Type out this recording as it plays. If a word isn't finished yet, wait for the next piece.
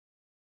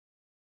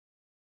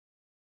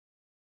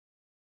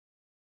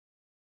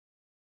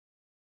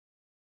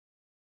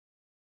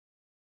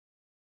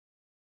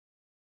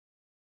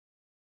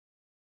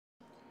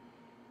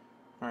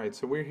Alright,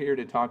 so we're here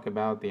to talk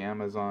about the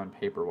Amazon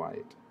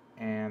Paperwhite,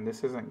 and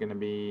this isn't going to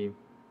be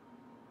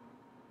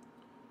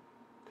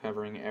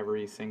covering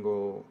every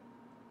single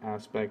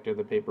aspect of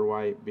the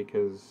Paperwhite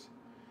because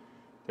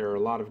there are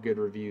a lot of good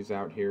reviews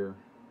out here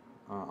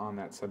on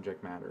that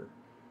subject matter.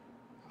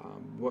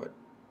 What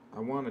I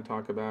want to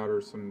talk about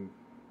are some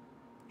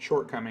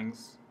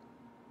shortcomings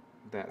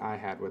that I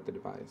had with the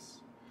device.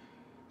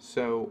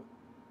 So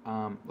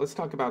let's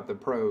talk about the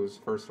pros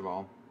first of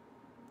all.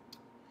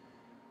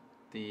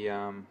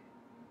 The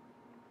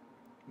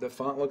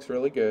font looks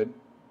really good,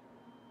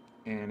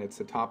 and it's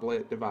a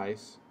top-lit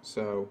device,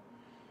 so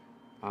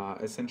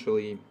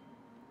essentially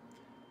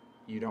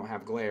you don't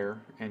have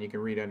glare, and you can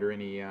read under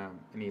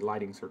any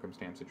lighting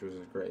circumstance, which is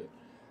great.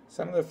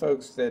 Some of the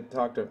folks that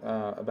talked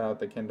about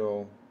the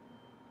Kindle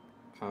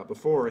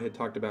before had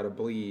talked about a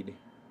bleed,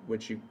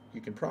 which you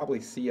can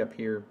probably see up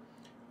here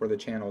where the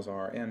channels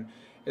are, and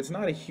it's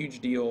not a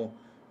huge deal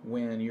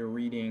when you're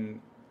reading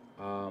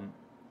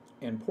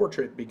in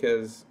portrait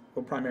because,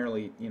 well,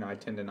 primarily, I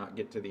tend to not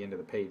get to the end of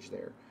the page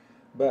there,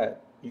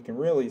 but you can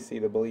really see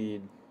the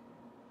bleed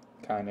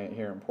kind of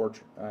here in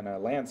portrait on a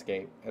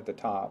landscape at the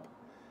top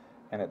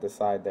and at the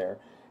side there,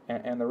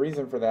 and the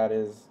reason for that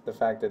is the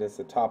fact that it's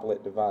a top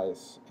lit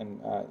device,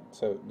 and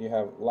so you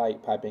have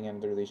light piping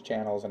in through these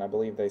channels, and I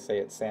believe they say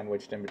it's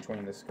sandwiched in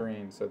between the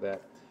screen so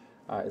that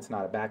it's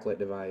not a backlit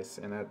device,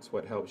 and that's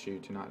what helps you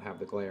to not have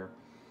the glare.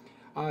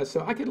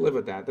 So I could live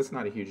with that. That's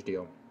not a huge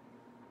deal.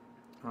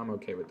 I'm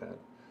okay with that.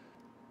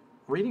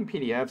 Reading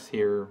PDFs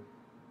here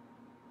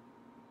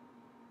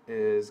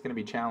is going to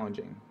be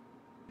challenging.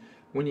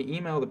 When you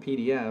email the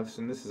PDFs,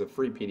 and this is a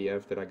free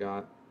PDF that I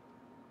got,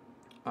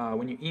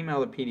 when you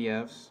email the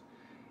PDFs,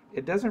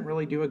 it doesn't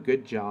really do a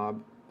good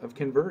job of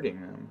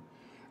converting them.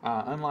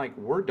 Unlike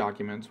Word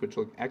documents, which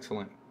look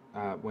excellent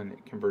when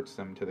it converts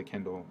them to the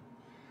Kindle,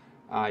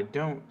 I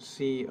don't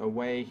see a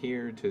way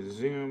here to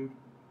zoom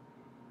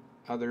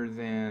other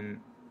than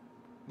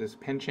this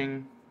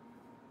pinching.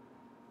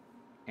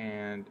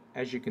 And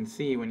as you can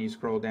see, when you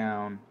scroll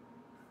down,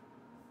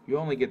 you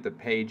only get the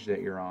page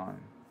that you're on.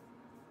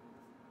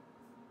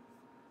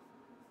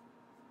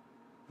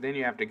 Then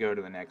you have to go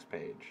to the next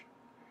page.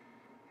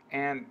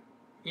 And,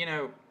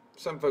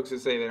 some folks that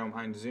say they don't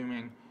mind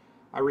zooming.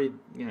 I read,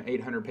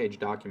 800-page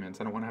documents.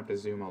 I don't want to have to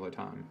zoom all the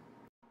time.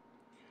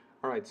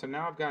 Alright, so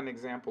now I've got an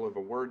example of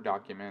a Word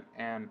document,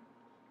 and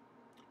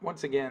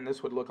once again,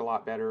 this would look a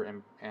lot better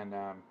in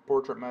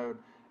portrait mode.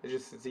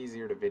 It's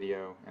easier to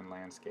video and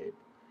landscape.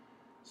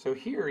 So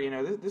here,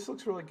 this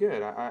looks really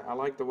good. I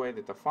like the way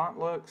that the font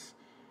looks.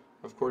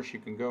 Of course, you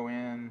can go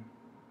in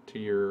to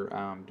your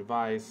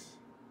device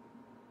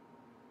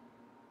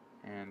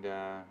and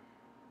I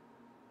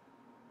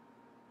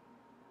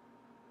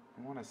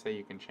want to say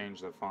you can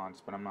change the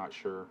fonts, but I'm not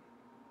sure.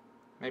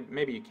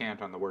 Maybe you can't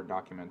on the Word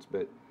documents,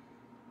 but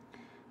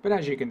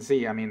as you can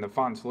see, the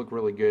fonts look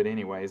really good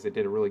anyways. They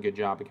did a really good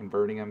job of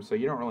converting them, so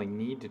you don't really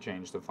need to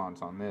change the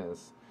fonts on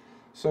this.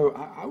 So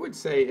I would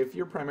say if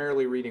you're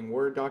primarily reading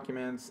Word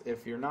documents,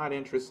 if you're not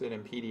interested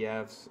in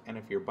PDFs, and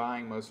if you're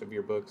buying most of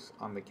your books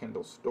on the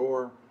Kindle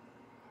store,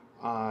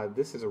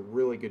 this is a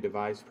really good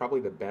device, probably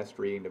the best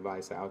reading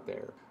device out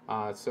there.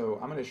 So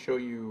I'm going to show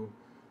you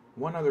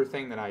one other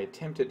thing that I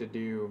attempted to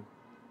do,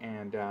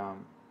 and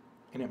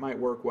it might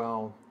work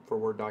well for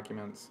Word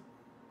documents.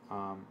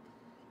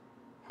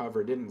 However,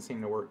 it didn't seem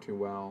to work too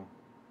well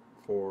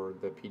for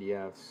the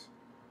PDFs.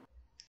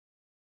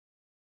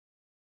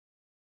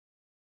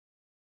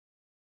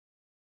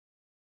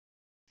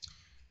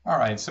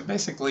 Alright, so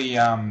basically,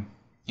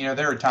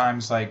 there are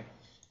times like,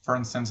 for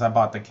instance, I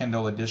bought the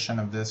Kindle edition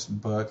of this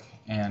book,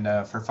 and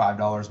for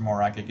 $5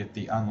 more I could get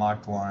the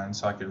unlocked one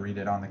so I could read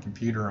it on the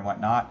computer and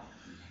whatnot.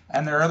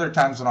 And there are other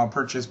times when I'll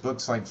purchase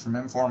books like from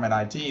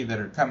Informat IT that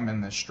are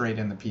coming straight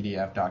in the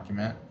PDF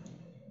document.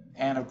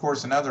 And of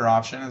course, another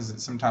option is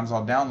that sometimes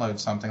I'll download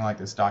something like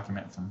this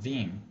document from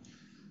Veeam.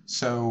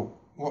 So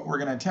what we're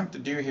going to attempt to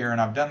do here,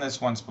 and I've done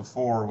this once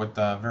before with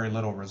very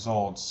little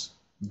results,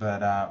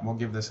 but we'll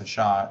give this a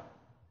shot,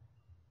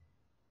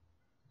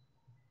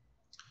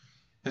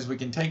 is we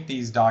can take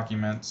these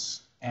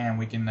documents and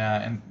we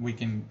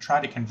can try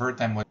to convert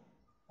them with,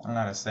 I don't know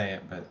how to say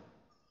it, but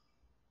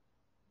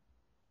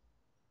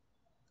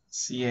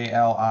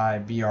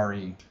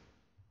Calibre.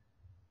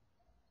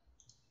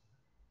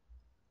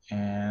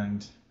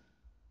 And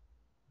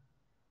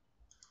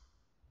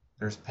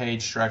there's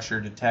page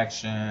structure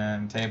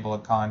detection, table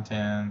of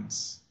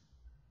contents.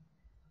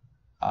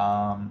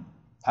 Haven't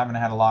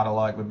had a lot of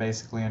luck, but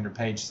basically under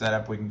page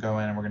setup we can go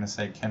in and we're going to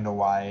say Kindle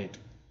White,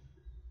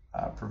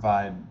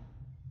 provide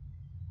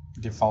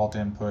default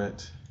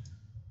input,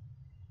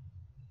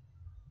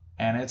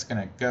 and it's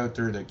going to go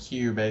through the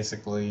queue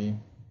basically,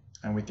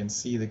 and we can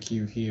see the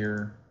queue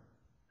here.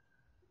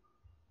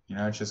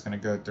 It's just going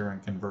to go through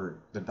and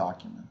convert the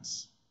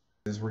documents.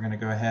 We're going to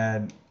go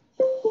ahead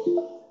and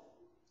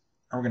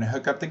we're going to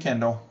hook up the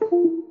Kindle.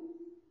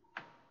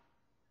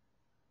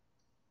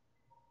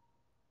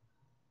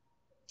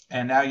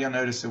 And now you'll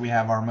notice that we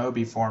have our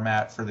Mobi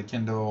format for the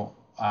Kindle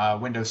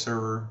Windows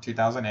Server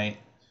 2008.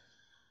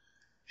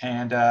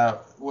 And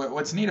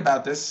what's neat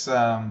about this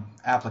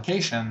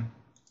application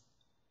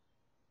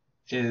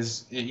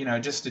is,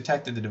 it just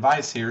detected the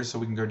device here, so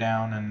we can go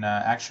down and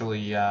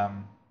actually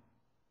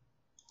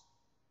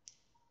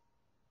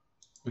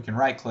we can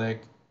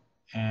right-click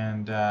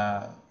and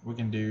we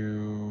can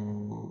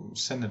do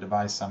send the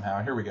device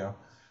somehow. Here we go.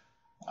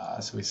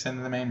 So we send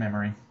to the main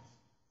memory.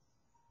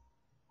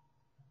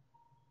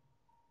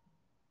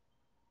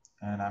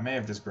 And I may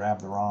have just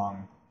grabbed the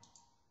wrong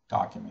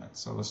document,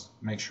 so let's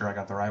make sure I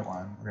got the right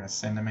one. We're going to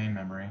send to main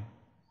memory.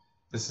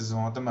 This is the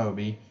one with the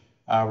Mobi.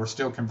 We're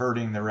still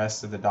converting the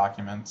rest of the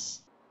documents.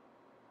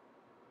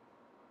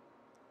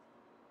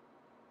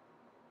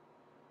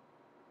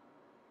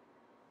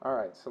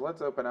 Alright, so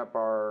let's open up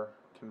our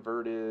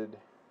converted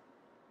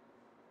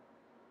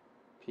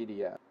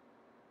PDF.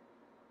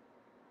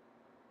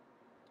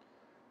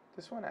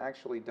 This one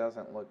actually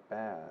doesn't look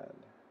bad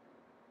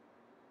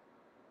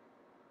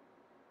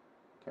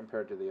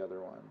compared to the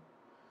other one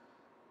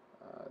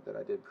that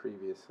I did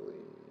previously.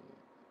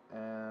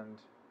 And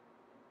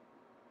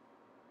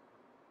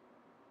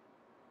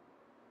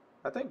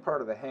I think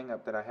part of the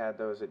hang-up that I had,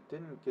 though, is it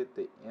didn't get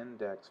the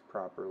index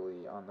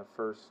properly on the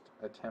first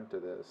attempt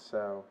of this.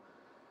 So,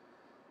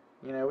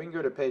 we can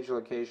go to page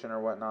location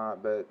or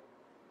whatnot, but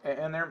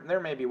and there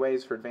may be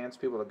ways for advanced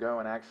people to go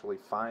and actually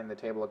find the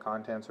table of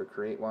contents or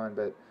create one,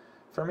 but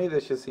for me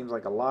this just seems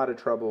like a lot of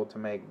trouble to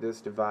make this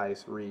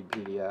device read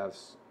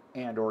PDFs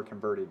and or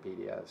converted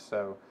PDFs.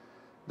 So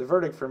the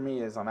verdict for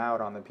me is I'm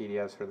out on the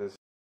PDFs for this.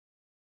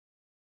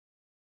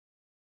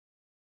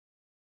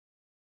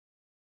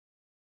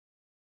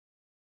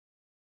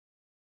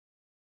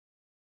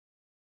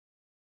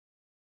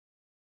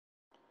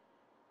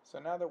 So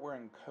now that we're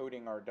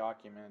encoding our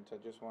document, I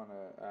just want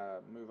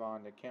to move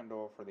on to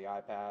Kindle for the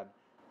iPad.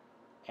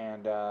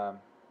 And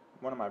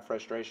one of my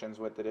frustrations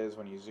with it is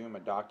when you zoom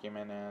a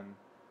document in,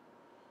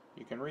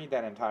 you can read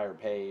that entire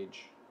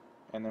page,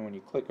 and then when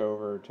you click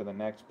over to the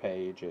next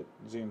page, it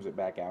zooms it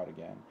back out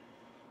again.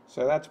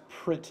 So that's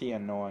pretty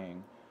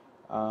annoying.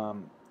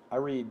 I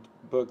read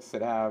books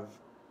that have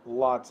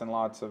lots and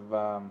lots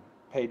of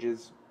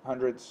pages,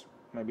 hundreds,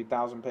 maybe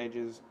 1,000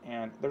 pages,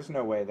 and there's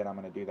no way that I'm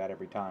going to do that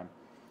every time.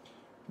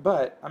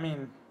 But, I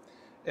mean,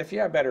 if you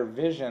have better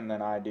vision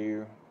than I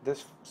do,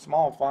 this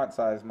small font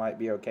size might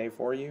be okay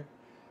for you.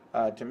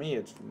 To me,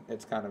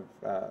 it's kind of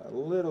a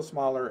little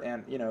smaller,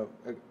 and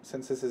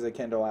since this is a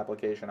Kindle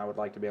application, I would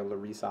like to be able to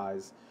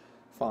resize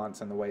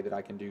fonts in the way that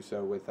I can do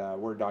so with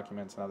Word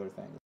documents and other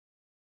things.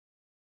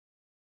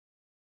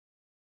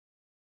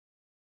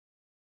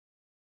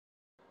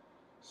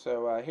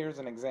 So here's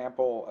an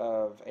example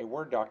of a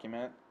Word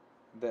document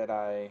that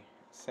I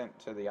sent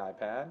to the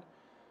iPad,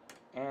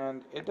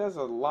 and it does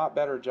a lot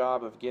better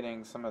job of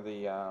getting some of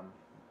the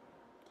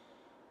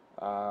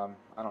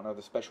I don't know,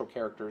 the special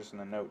characters and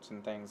the notes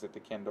and things that the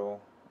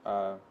Kindle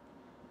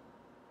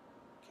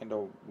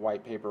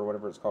white paper,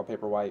 whatever it's called,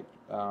 Paperwhite,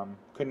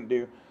 couldn't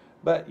do.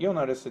 But you'll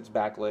notice it's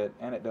backlit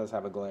and it does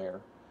have a glare.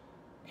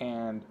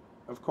 And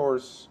of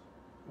course,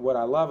 what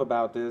I love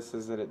about this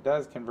is that it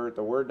does convert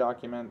the Word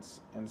documents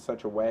in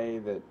such a way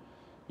that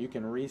you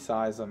can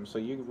resize them, so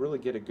you really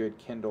get a good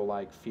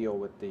Kindle-like feel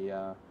with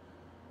the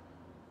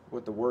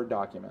Word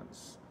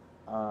documents.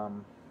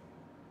 But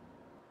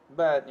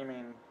I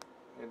mean,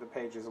 the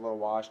page is a little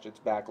washed, it's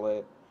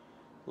backlit,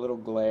 a little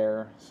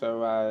glare,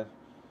 so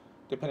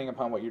depending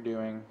upon what you're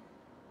doing,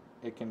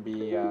 it can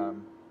be,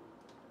 depending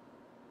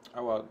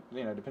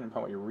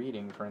upon what you're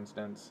reading, for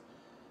instance,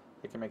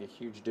 it can make a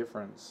huge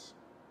difference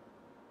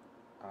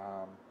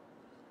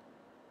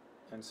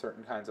in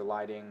certain kinds of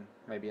lighting,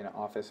 maybe in an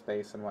office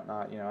space and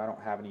whatnot. I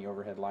don't have any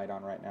overhead light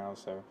on right now,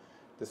 so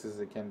this is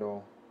a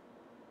Kindle,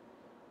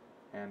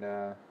 and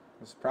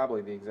this is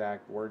probably the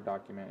exact Word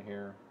document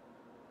here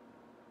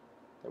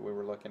that we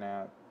were looking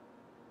at.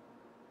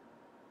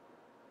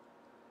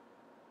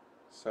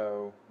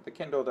 So the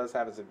Kindle does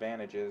have its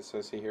advantages.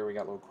 So see here, we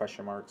got little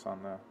question marks on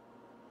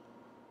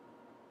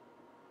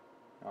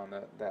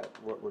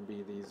what would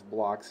be these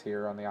blocks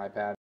here on the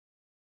iPad.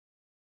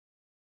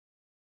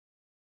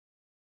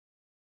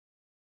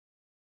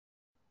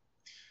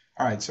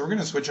 Alright, so we're going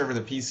to switch over to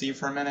the PC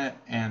for a minute,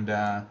 and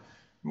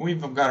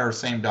we've got our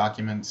same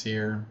documents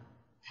here,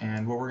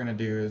 and what we're going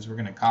to do is we're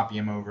going to copy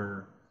them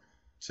over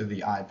to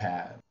the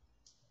iPad.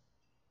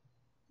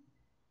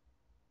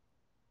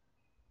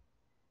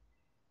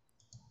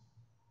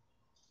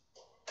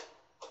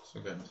 So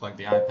go ahead and plug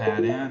the iPad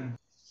in,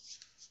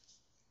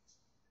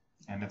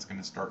 and it's going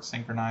to start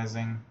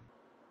synchronizing.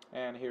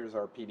 And here's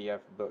our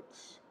PDF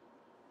books.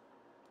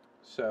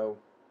 So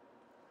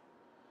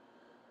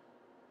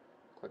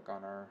click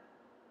on our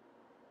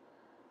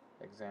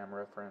exam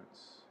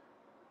reference.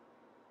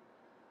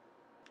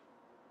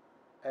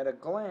 At a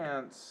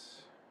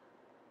glance,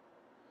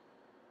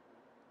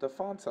 the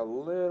font's a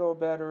little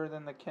better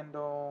than the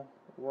Kindle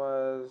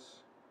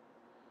was,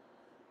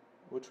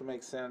 which would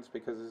make sense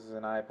because this is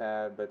an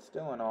iPad, but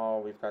still in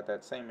all, we've got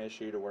that same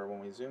issue to where when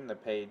we zoom the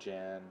page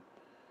in,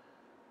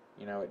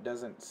 it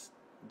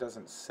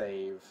doesn't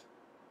save.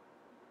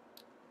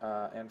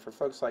 And for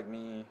folks like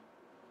me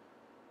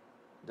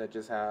that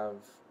just have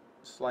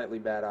slightly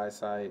bad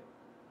eyesight,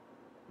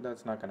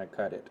 that's not going to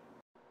cut it.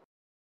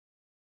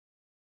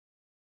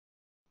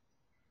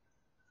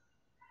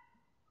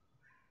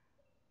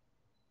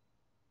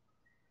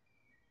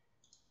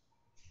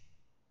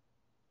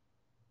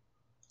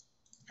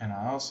 And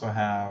I also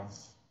have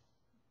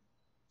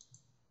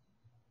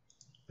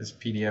this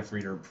PDF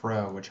Reader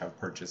Pro, which I've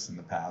purchased in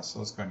the past. So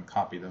let's go ahead and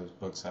copy those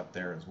books up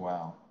there as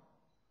well.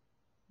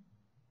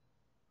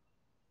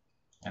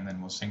 And then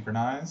we'll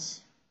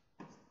synchronize.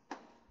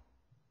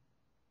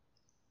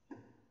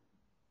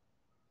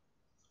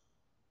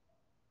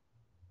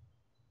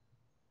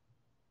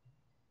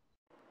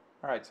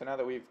 Alright, so now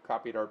that we've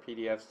copied our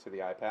PDFs to the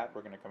iPad,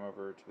 we're going to come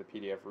over to the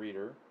PDF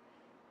Reader,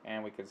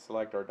 and we can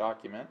select our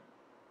document.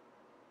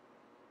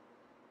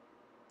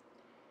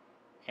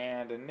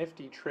 And a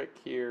nifty trick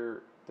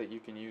here that you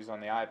can use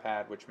on the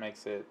iPad, which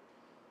makes it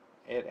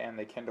and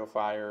the Kindle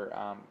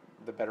Fire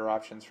the better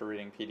options for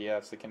reading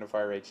PDFs, the Kindle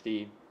Fire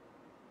HD,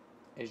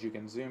 is you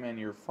can zoom in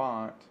your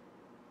font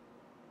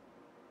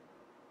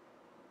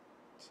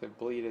to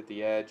bleed at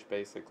the edge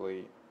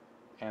basically,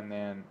 and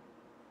then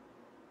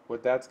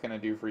what that's going to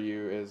do for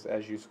you is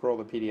as you scroll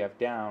the PDF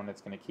down,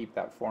 it's going to keep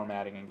that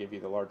formatting and give you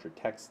the larger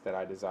text that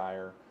I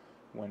desire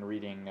when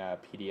reading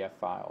PDF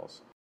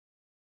files.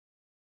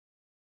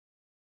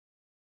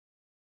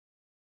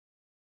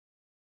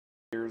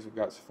 Here's we've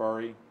got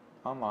Safari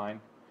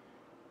online,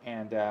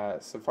 and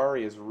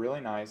Safari is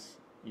really nice.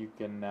 You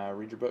can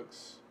read your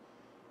books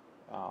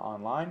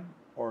online,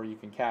 or you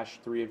can cache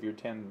 3 of your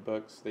 10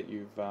 books that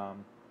you've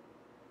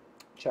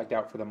checked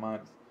out for the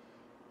month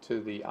to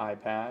the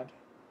iPad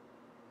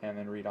and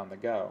then read on the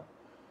go.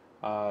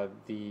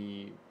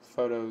 The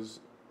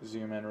photos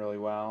zoom in really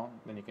well,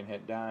 then you can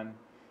hit done,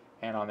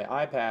 and on the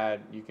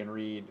iPad you can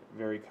read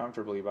very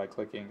comfortably by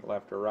clicking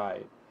left or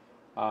right.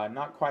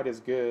 Not quite as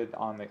good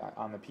on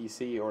the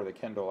PC or the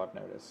Kindle, I've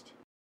noticed.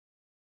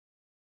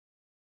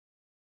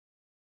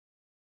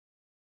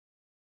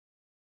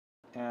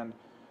 And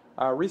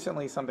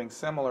recently something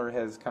similar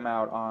has come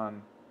out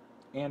on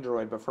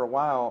Android, but for a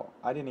while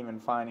I didn't even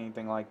find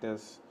anything like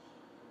this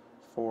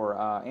for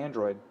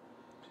Android.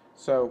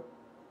 So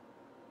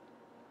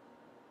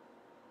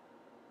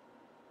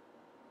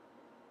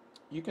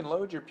you can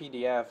load your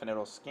PDF and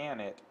it'll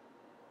scan it.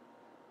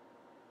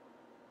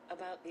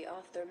 About the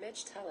author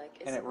Mitch Tulloch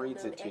is and it a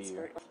reads well-known it to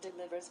expert you.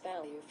 delivers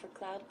value for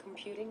cloud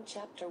computing.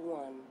 Chapter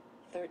 1,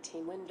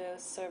 13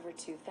 Windows Server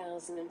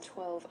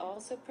 2012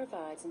 also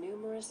provides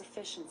numerous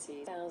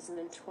efficiencies.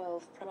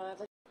 2012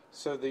 private.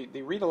 So the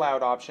read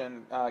aloud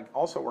option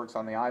also works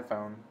on the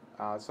iPhone,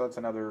 so that's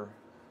another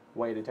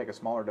way to take a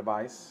smaller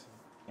device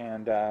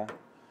and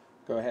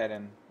go ahead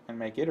and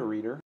make it a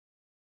reader.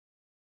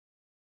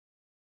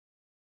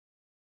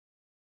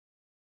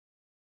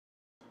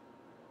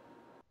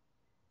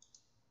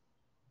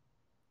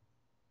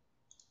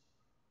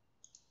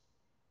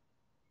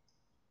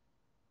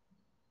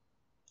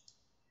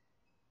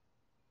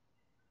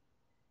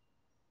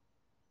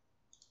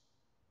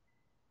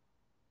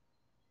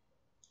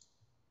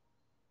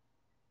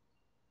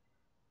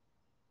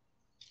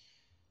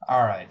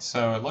 Alright,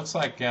 so it looks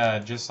like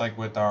just like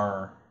with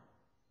our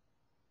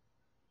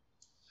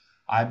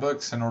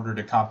iBooks, in order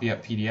to copy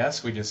up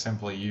PDFs, we just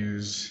simply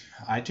use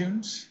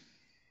iTunes.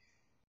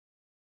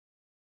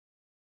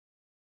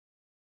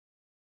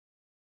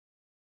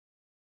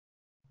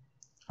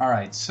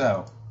 Alright,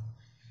 so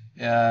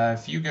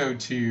if you go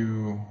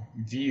to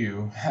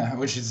View,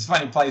 which is a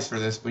funny place for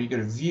this, but you go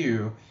to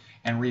View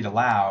and read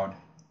aloud,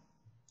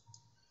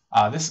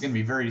 this is going to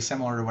be very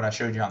similar to what I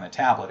showed you on the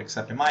tablet,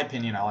 except in my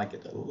opinion I like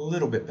it a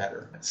little bit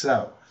better.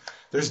 So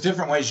there's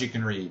different ways you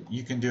can read.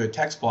 You can do a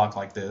text block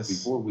like this.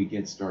 Before we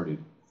get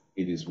started,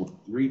 it is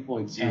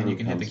 3.0 and you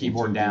can hit the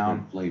keyboard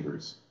down.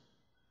 Flavors.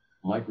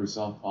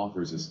 Microsoft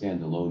offers a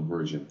standalone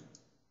version.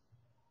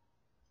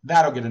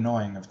 That'll get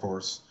annoying, of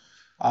course.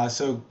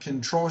 So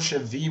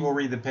Control-Shift-V will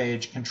read the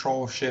page.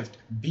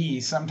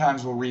 Control-Shift-B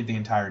sometimes will read the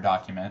entire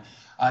document.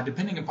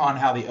 Depending upon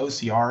how the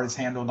OCR is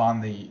handled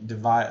on the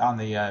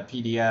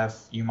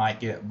PDF, you might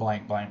get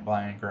blank, blank,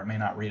 blank, or it may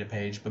not read a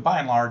page. But by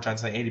and large, I'd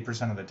say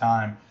 80% of the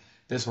time,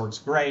 this works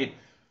great.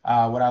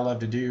 What I love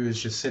to do is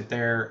just sit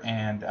there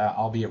and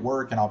I'll be at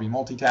work and I'll be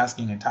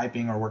multitasking and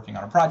typing or working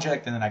on a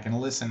project, and then I can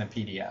listen to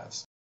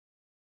PDFs.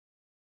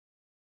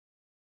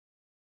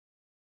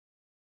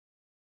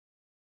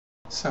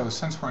 So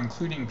since we're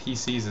including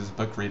PCs as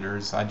book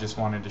readers, I just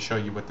wanted to show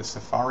you what the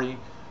Safari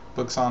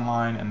Books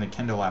Online and the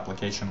Kindle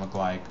application look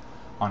like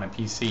on a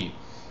PC.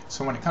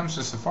 So when it comes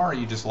to Safari,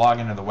 you just log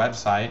into the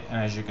website, and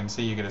as you can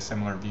see, you get a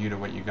similar view to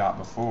what you got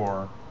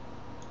before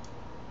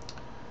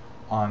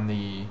on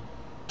the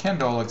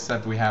Kindle,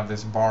 except we have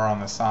this bar on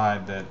the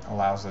side that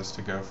allows us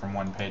to go from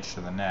one page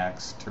to the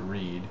next to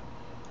read.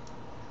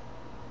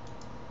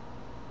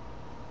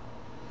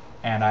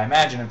 And I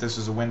imagine if this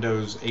was a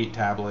Windows 8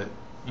 tablet,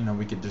 you know,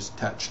 we could just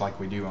touch like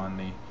we do on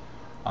the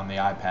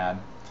iPad.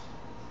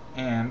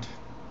 And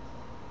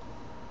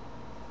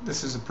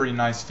this is a pretty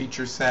nice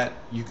feature set.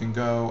 You can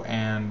go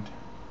and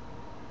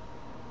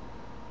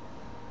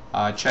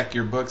Check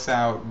your books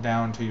out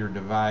down to your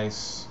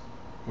device,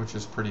 which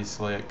is pretty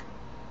slick.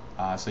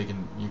 So you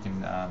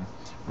can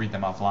read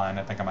them offline.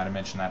 I think I might have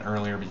mentioned that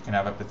earlier, but you can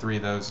have up to 3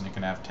 of those, and you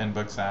can have 10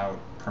 books out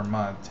per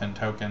month, 10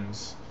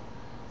 tokens,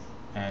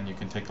 and you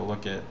can take a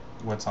look at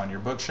what's on your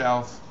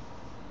bookshelf.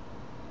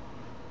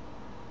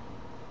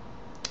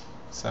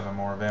 7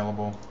 more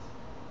available.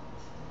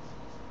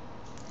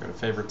 Go to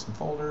favorites and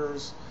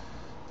folders.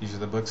 These are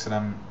the books that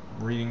I'm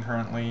reading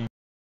currently.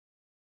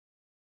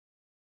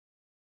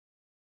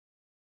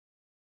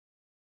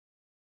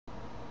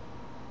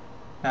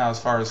 Now,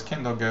 as far as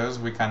Kindle goes,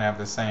 we kind of have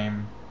the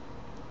same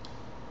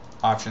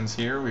options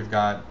here. We've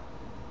got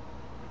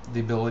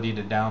the ability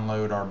to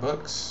download our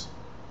books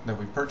that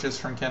we purchased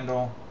from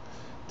Kindle.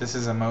 This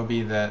is a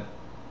Mobi that,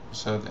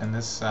 so in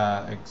this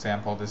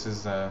example, this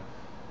is a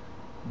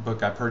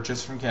book I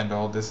purchased from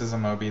Kindle. This is a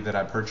Mobi that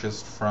I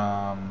purchased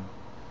from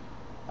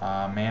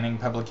Manning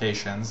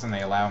Publications, and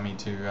they allow me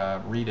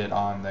to read it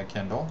on the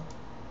Kindle.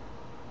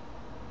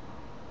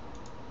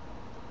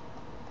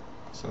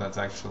 So that's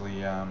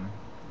actually a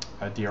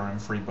DRM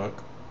free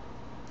book,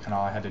 and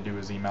all I had to do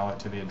was email it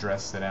to the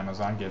address that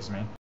Amazon gives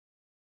me.